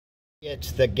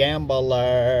It's the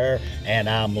Gambler, and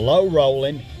I'm low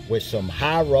rolling with some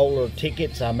high roller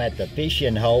tickets. I'm at the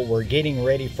fishing hole. We're getting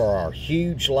ready for our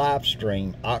huge live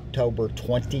stream October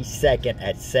 22nd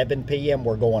at 7 p.m.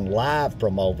 We're going live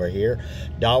from over here.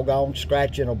 Doggone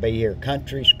Scratching will be here.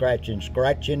 Country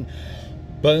Scratching.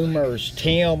 Boomers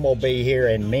Tim will be here,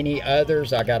 and many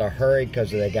others. I gotta hurry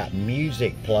because they got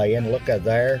music playing. Look at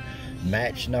there.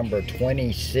 Match number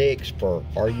 26 for,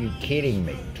 are you kidding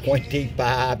me,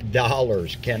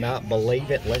 $25. Cannot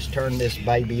believe it. Let's turn this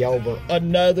baby over.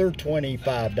 Another $25.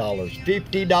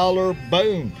 $50,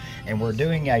 boom. And we're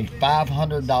doing a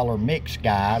 $500 mix,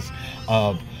 guys,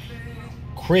 of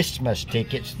Christmas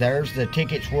tickets. There's the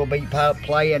tickets we'll be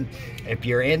playing. If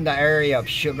you're in the area of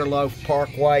Sugarloaf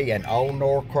Parkway and Old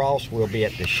Norcross, we'll be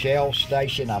at the Shell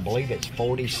station. I believe it's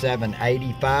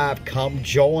 $47.85. Come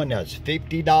join us.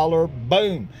 $50,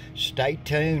 boom. Stay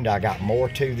tuned. I got more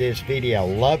to this video.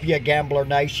 Love you, Gambler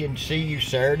Nation. See you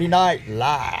Saturday night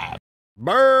live.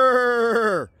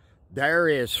 Brrr! There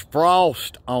is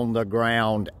frost on the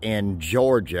ground in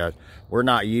Georgia. We're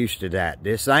not used to that.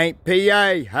 This ain't PA.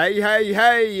 Hey, hey,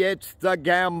 hey, it's the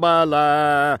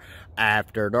Gambler.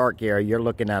 After dark here, you're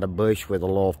looking at a bush with a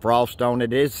little frost on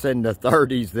it. It's in the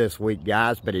 30s this week,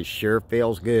 guys, but it sure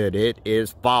feels good. It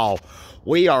is fall.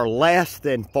 We are less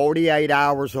than 48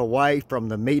 hours away from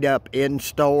the meetup in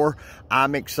store.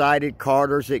 I'm excited,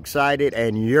 Carter's excited,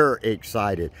 and you're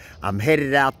excited. I'm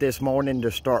headed out this morning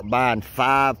to start buying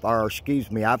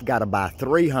I've got to buy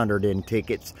 300 in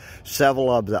tickets.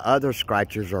 Several of the other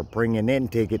scratchers are bringing in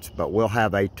tickets, but we'll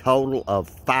have a total of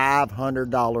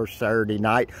 $500 Saturday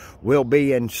night. We'll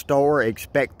be in store.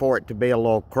 Expect for it to be a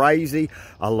little crazy,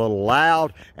 a little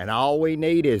loud, and all we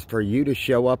need is for you to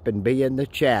show up and be in the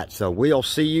chat. So we'll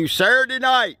see you Saturday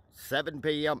night, 7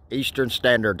 p.m. Eastern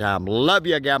Standard Time. Love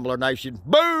you, Gambler Nation.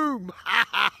 Boom!